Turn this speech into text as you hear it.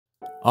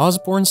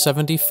Osborne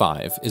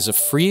 75 is a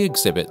free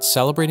exhibit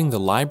celebrating the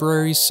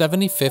library's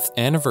 75th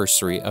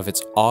anniversary of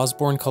its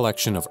Osborne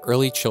collection of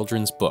early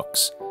children's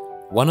books,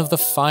 one of the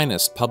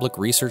finest public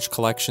research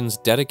collections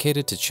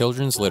dedicated to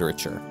children's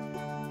literature.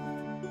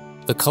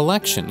 The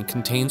collection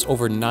contains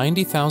over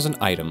 90,000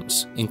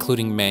 items,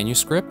 including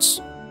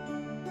manuscripts,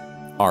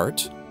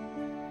 art,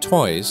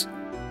 toys,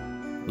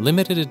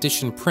 limited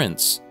edition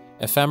prints,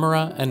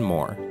 ephemera, and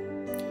more.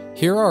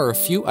 Here are a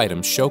few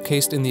items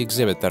showcased in the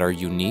exhibit that are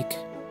unique,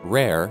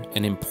 rare,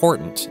 and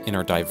important in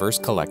our diverse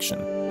collection.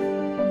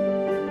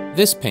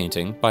 This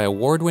painting, by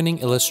award-winning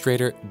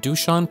illustrator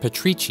Dusan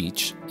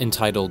Petricic,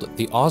 entitled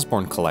The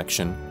Osborne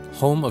Collection,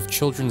 Home of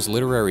Children's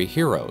Literary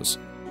Heroes,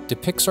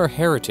 depicts our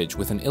heritage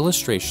with an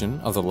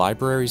illustration of the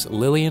library's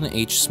Lillian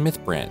H.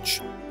 Smith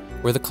branch,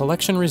 where the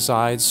collection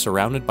resides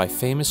surrounded by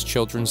famous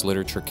children's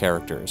literature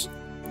characters.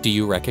 Do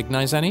you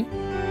recognize any?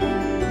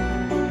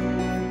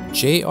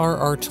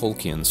 J.R.R.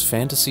 Tolkien's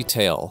fantasy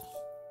tale,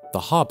 The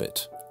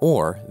Hobbit,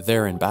 or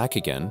There and Back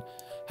Again,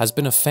 has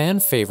been a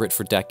fan favorite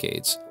for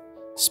decades,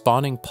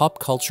 spawning pop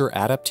culture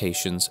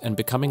adaptations and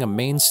becoming a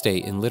mainstay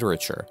in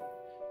literature.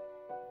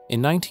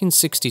 In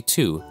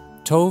 1962,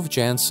 Tove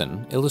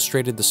Jansson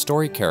illustrated the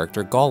story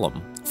character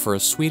Gollum for a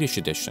Swedish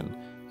edition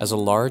as a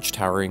large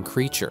towering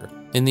creature.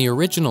 In the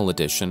original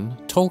edition,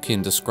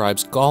 Tolkien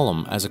describes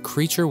Gollum as a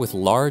creature with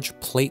large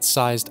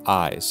plate-sized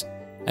eyes,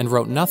 and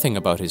wrote nothing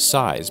about his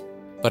size,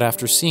 but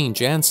after seeing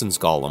Jansson's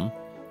Gollum,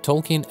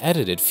 Tolkien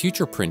edited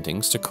future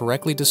printings to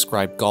correctly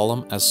describe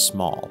Gollum as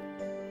small.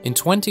 In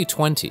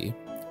 2020,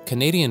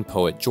 Canadian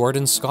poet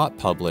Jordan Scott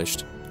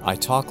published I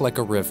Talk Like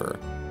a River,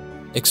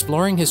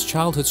 exploring his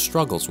childhood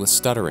struggles with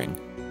stuttering.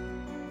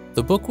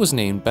 The book was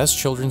named Best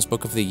Children's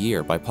Book of the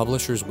Year by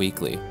Publishers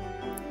Weekly.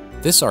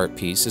 This art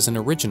piece is an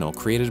original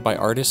created by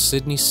artist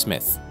Sydney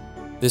Smith.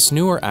 This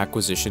newer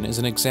acquisition is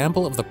an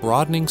example of the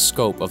broadening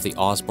scope of the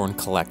Osborne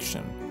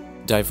collection.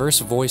 Diverse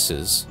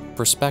voices,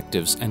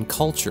 perspectives, and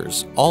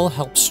cultures all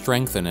help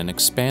strengthen and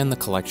expand the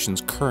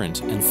collection's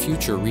current and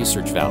future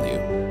research value.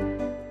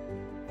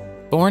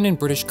 Born in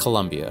British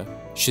Columbia,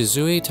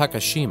 Shizue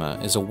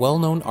Takashima is a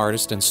well-known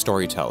artist and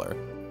storyteller.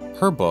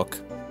 Her book,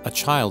 A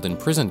Child in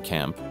Prison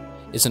Camp,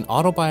 is an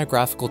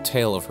autobiographical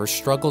tale of her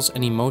struggles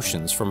and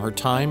emotions from her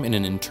time in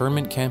an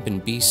internment camp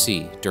in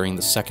BC during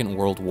the Second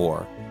World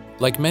War.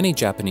 Like many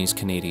Japanese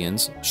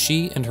Canadians,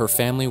 she and her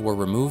family were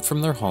removed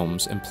from their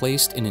homes and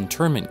placed in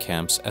internment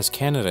camps as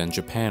Canada and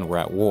Japan were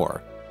at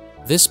war.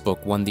 This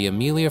book won the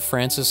Amelia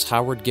Frances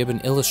Howard Gibbon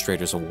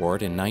Illustrators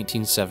Award in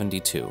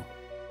 1972.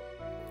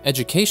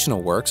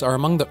 Educational works are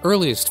among the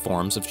earliest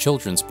forms of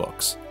children's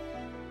books.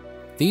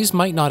 These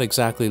might not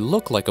exactly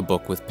look like a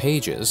book with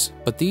pages,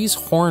 but these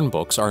horn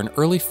books are an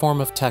early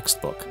form of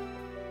textbook.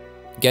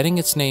 Getting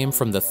its name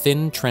from the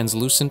thin,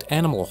 translucent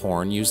animal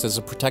horn used as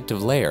a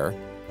protective layer,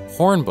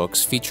 horn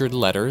books featured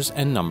letters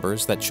and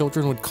numbers that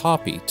children would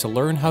copy to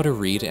learn how to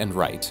read and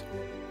write.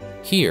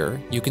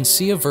 Here, you can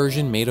see a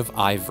version made of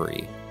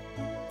ivory.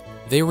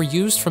 They were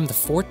used from the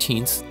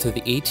 14th to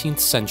the 18th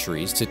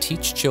centuries to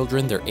teach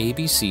children their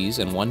ABCs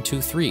and 1, 2,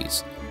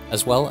 3s,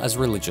 as well as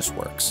religious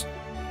works.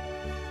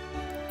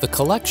 The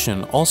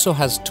collection also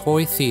has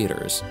toy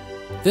theaters.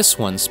 This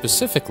one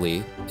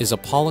specifically is a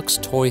Pollock's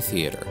Toy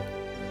Theater.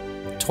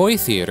 Toy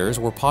theaters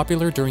were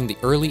popular during the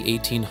early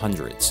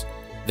 1800s.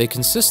 They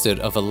consisted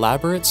of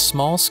elaborate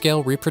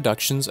small-scale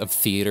reproductions of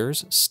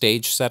theaters,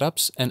 stage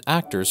setups, and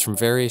actors from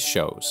various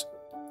shows.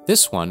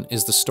 This one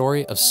is the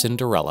story of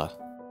Cinderella.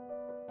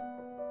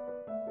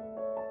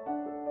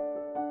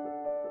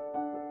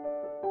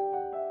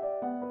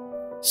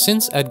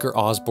 Since Edgar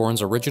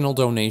Osborne's original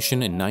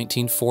donation in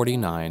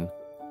 1949,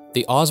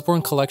 the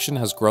Osborne collection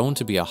has grown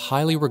to be a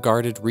highly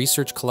regarded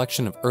research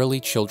collection of early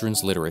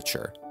children's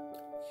literature.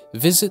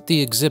 Visit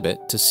the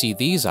exhibit to see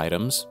these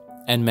items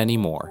and many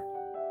more.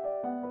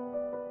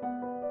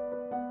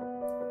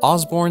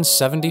 Osborne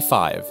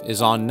 75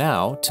 is on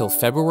now till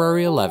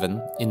February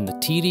 11 in the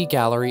TD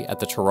Gallery at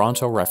the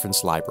Toronto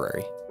Reference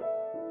Library.